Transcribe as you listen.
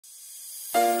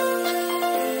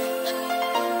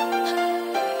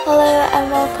Hello and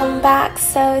welcome back.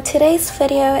 So today's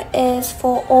video is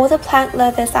for all the plank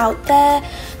lovers out there.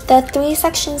 There are 3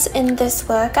 sections in this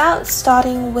workout,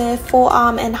 starting with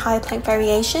forearm and high plank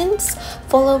variations,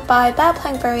 followed by back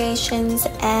plank variations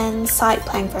and side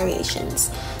plank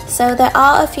variations. So there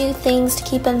are a few things to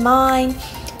keep in mind.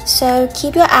 So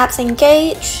keep your abs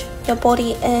engaged, your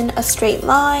body in a straight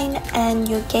line, and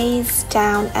your gaze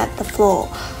down at the floor.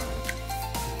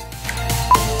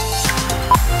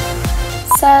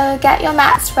 So get your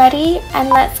mats ready and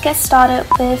let's get started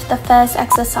with the first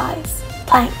exercise,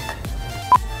 plank.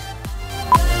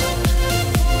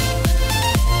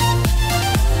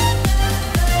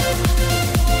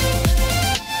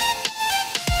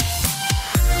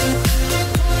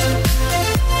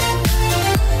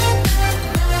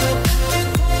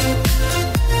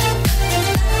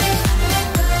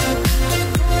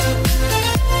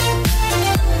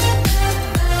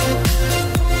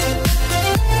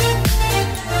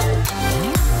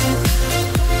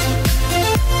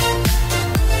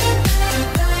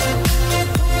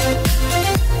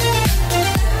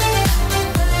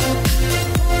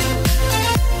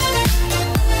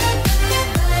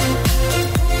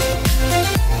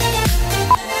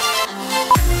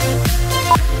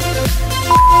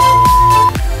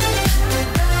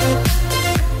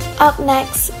 Up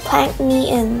next, plank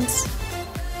knee-ins.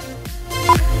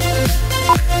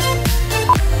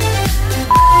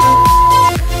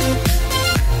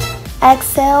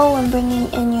 Exhale when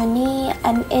bringing in your knee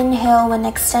and inhale when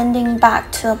extending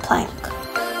back to a plank.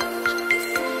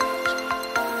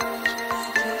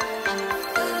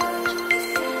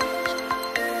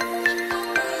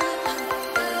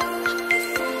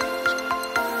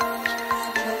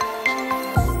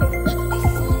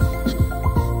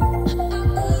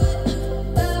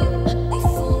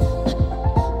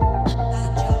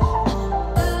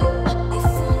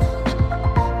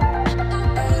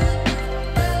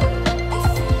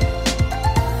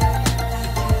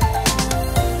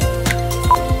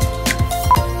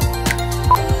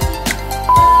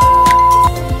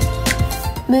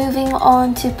 Moving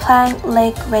on to plank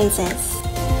leg raises.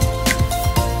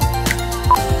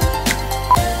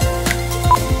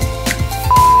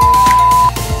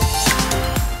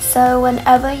 So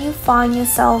whenever you find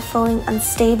yourself feeling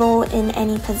unstable in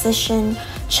any position,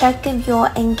 check if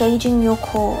you're engaging your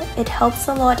core. It helps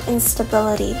a lot in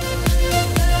stability.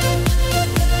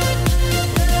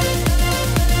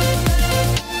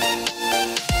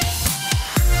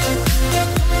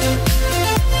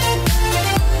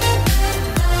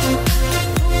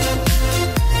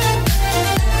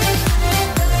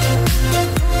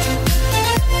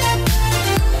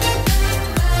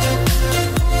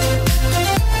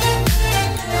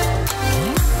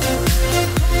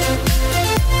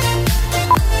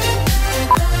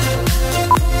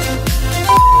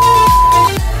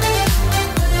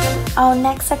 Our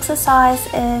next exercise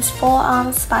is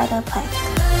forearm spider plank.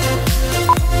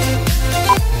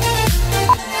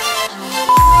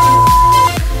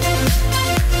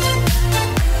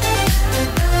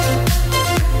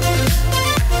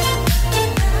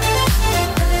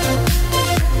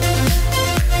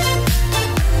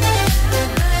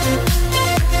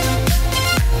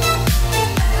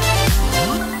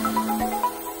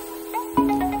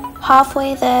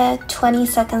 Halfway there, 20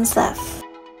 seconds left.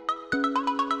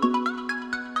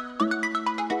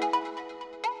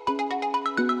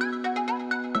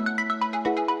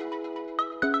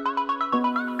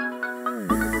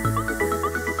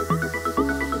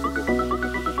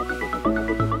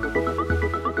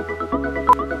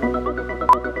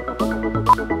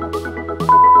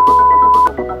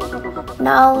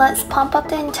 Now let's pump up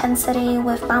the intensity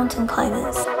with mountain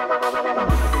climbers.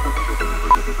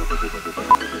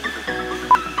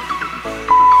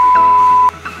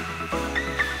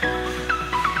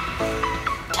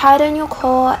 Tighten your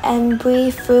core and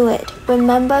breathe through it.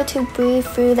 Remember to breathe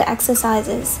through the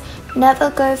exercises. Never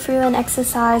go through an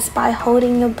exercise by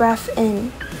holding your breath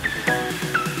in.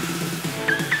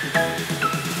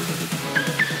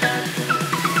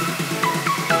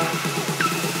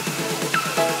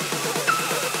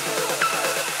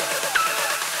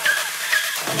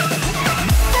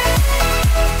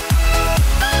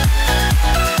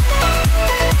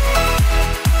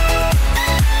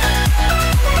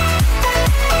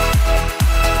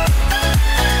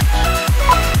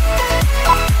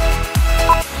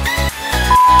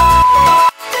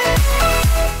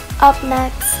 Up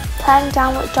next, plank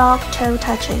downward dog toe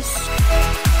touches.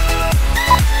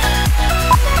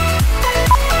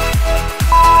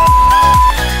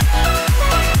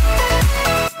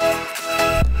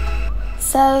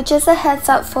 So just a heads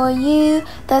up for you,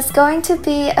 There's going to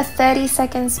be a 30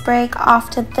 seconds break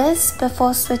after this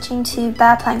before switching to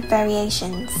bear plank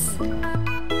variations.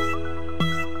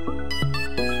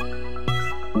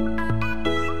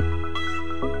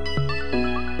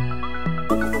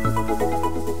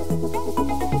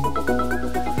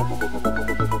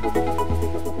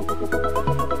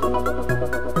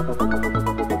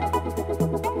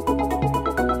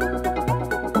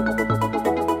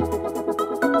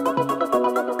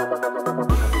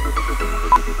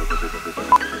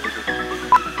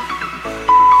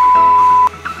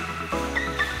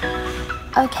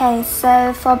 Okay,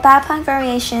 so for bear plank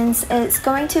variations, it's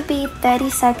going to be 30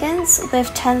 seconds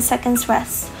with 10 seconds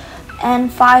rest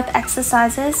and 5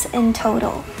 exercises in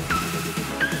total.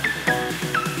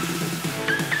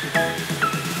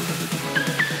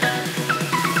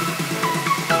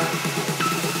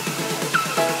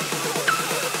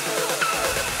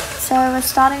 So we're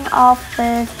starting off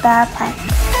with bear plank.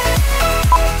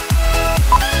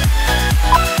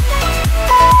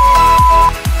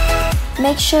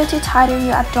 Make sure to tighten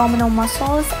your abdominal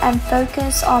muscles and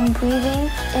focus on breathing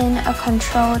in a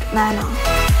controlled manner.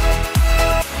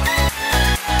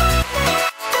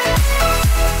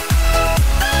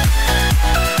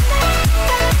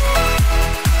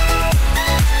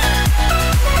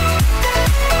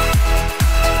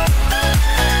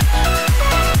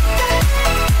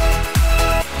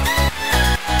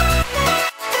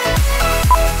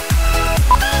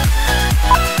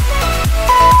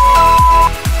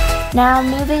 Now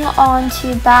moving on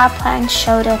to bear plank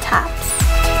shoulder taps.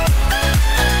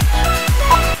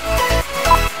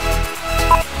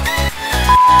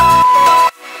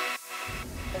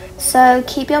 So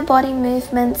keep your body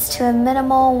movements to a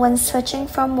minimal when switching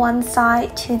from one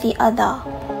side to the other.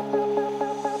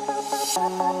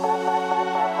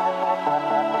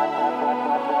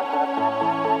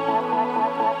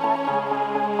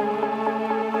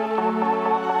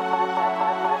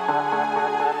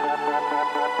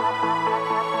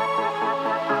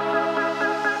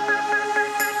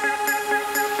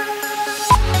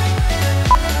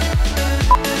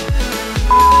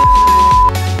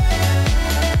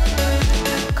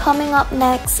 Coming up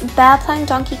next, bear plank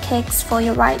donkey kicks for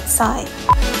your right side.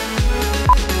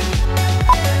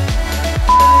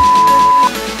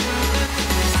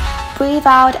 Breathe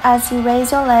out as you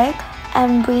raise your leg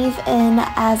and breathe in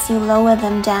as you lower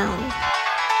them down.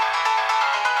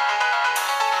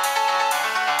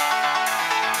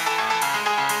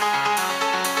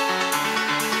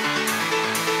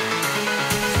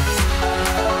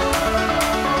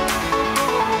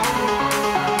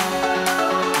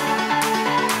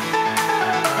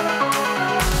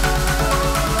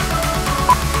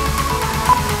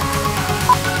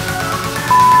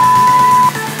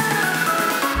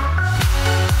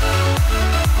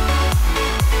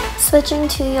 Switching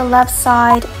to your left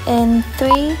side in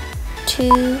 3,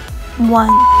 2, 1.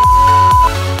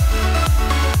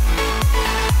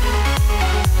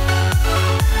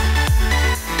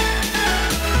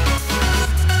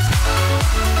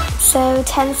 So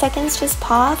 10 seconds just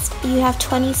passed, you have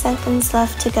 20 seconds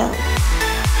left to go.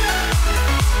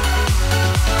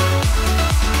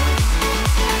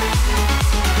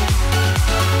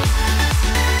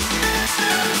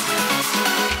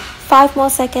 Five more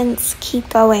seconds, keep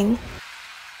going.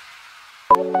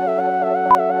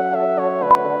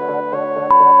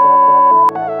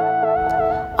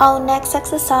 Our next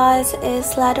exercise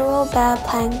is lateral bear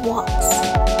plank walks.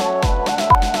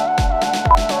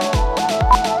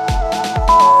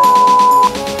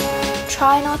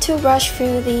 Try not to rush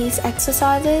through these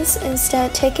exercises,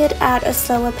 instead take it at a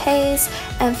slower pace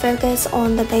and focus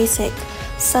on the basic,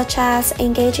 such as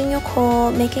engaging your core,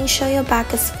 making sure your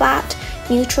back is flat,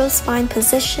 neutral spine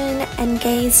position, and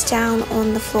gaze down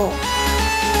on the floor.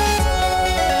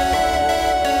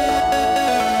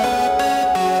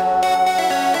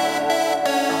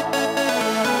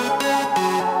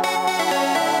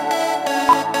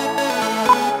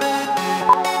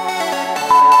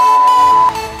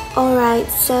 Alright,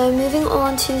 so moving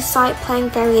on to side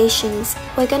plank variations.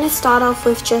 We're going to start off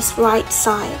with just right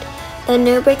side. There are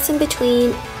no breaks in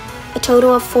between, a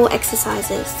total of 4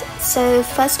 exercises. So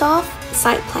first off,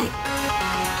 side plank,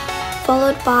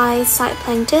 followed by side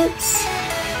plank dips,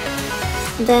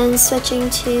 then switching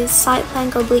to side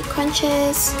plank oblique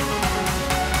crunches,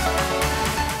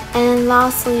 and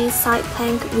lastly side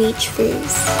plank reach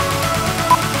throughs.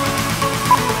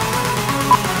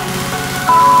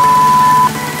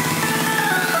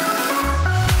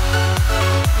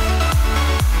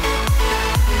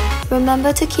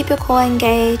 Remember to keep your core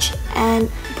engaged and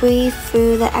breathe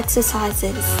through the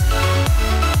exercises.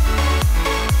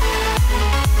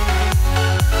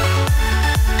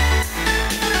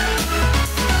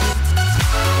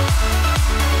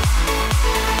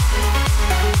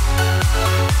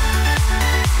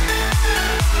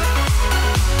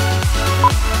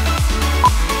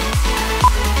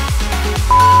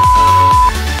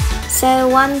 So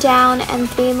 1 down and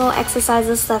 3 more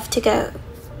exercises left to go.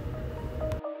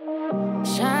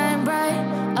 Shine bright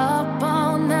up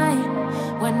all night,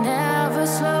 we're never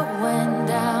slowing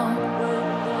down.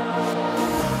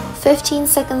 15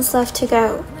 seconds left to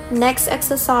go. Next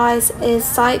exercise is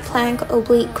side plank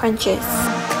oblique crunches.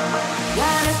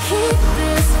 Gotta keep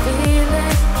this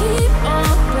feeling, keep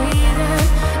on breathing,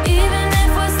 even if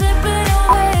we're slipping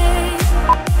away.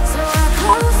 So I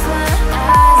close my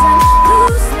eyes and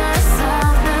lose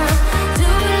myself now. Do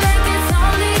it like it's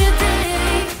only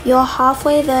today. You're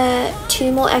halfway there,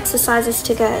 2 more exercises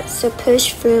to go, so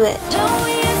push through it. No,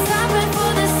 we ain't stopping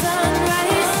for the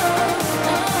sunrise,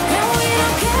 and we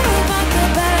don't care about the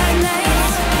bad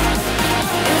nights.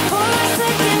 If for a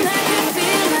second I can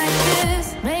feel like this,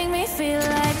 make me feel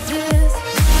like this.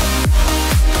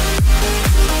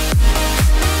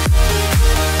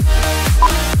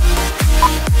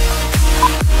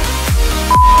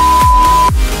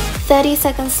 30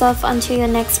 seconds left until your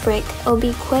next break. It'll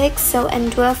be quick, so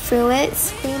endure through it.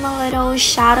 Scream a little,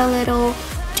 shout a little,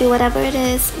 do whatever it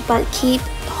is, but keep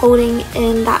holding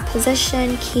in that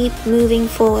position, keep moving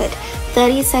forward.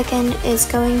 30 seconds is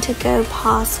going to go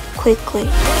past quickly. For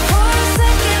a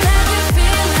second I can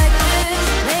feel like this,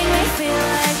 make me feel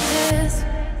like this.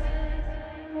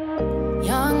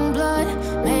 Young blood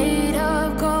made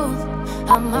of gold,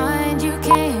 a mind you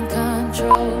can't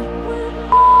control.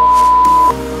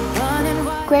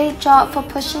 Great job for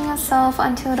pushing yourself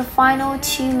until the final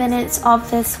 2 minutes of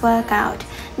this workout.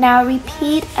 Now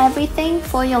repeat everything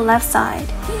for your left side.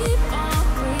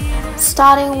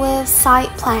 Starting with side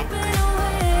plank.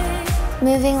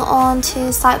 Moving on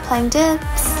to side plank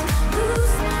dips.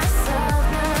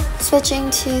 Switching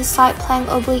to side plank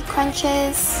oblique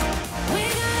crunches.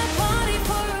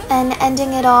 And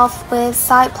ending it off with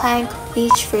side plank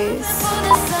reach throughs.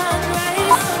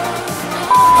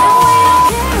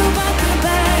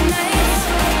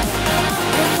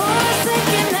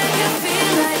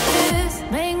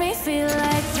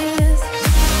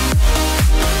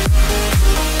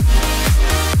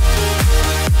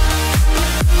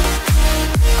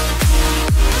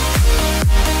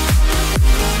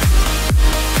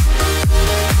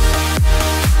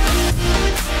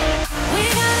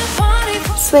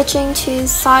 Switching to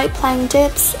side plank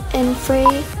dips in 3,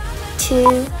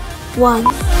 2, 1.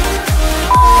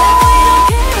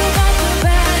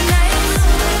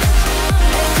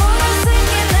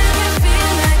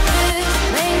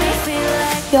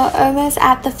 You're almost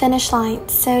at the finish line,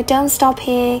 so don't stop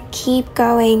here, keep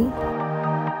going.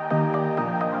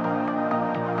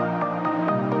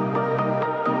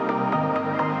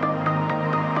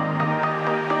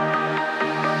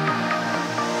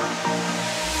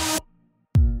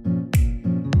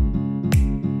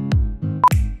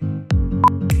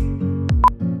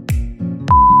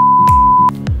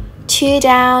 Two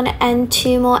down and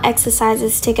 2 more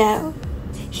exercises to go.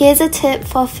 Here's a tip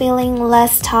for feeling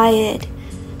less tired.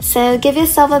 So give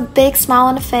yourself a big smile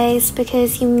on the face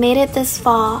because you made it this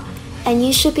far and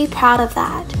you should be proud of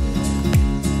that.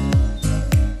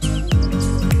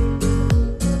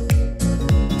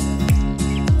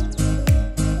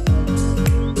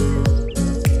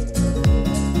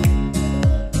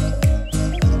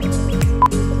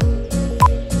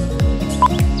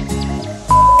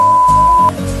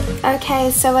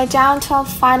 Okay, so we're down to our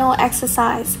final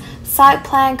exercise. Side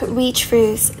plank reach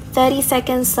throughs. 30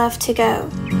 seconds left to go.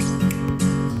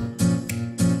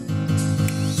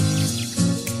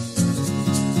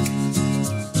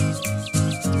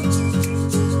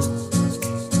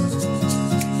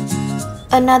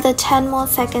 Another 10 more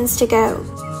seconds to go.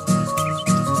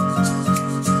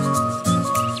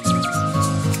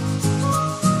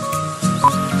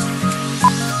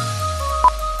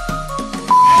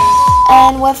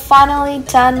 And we're finally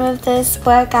done with this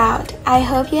workout. I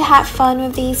hope you had fun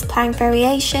with these plank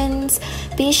variations.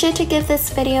 Be sure to give this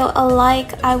video a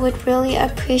like, I would really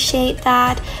appreciate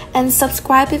that. And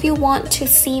subscribe if you want to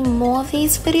see more of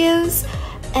these videos.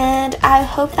 And I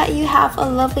hope that you have a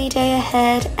lovely day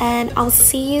ahead, and I'll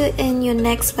see you in your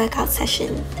next workout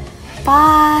session.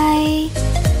 Bye!